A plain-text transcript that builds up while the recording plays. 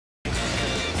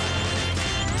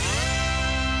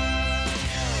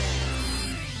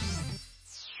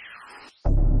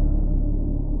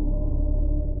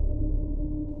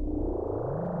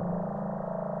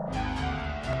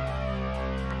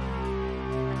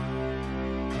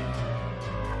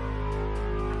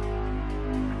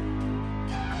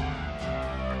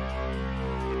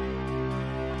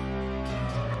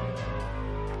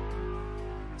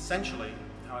essentially,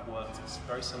 how it works, it's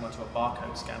very similar to a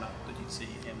barcode scanner that you'd see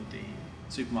in the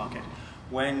supermarket.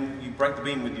 When you break the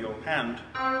beam with your hand,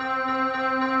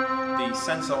 the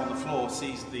sensor on the floor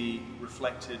sees the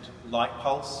reflected light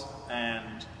pulse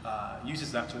and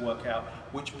uses that to work out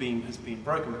which beam has been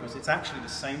broken, because it's actually the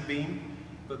same beam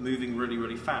but moving really,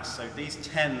 really fast. So these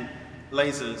 10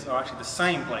 lasers are actually the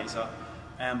same laser,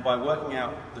 and by working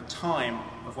out the time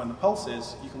of when the pulse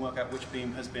is, you can work out which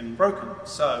beam has been broken.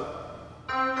 So,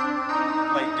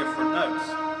 play different notes.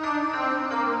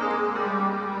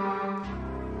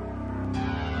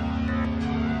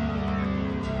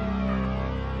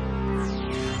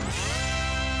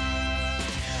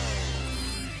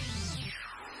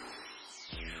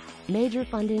 Major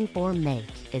funding for MAKE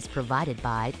is provided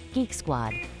by Geek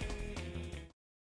Squad.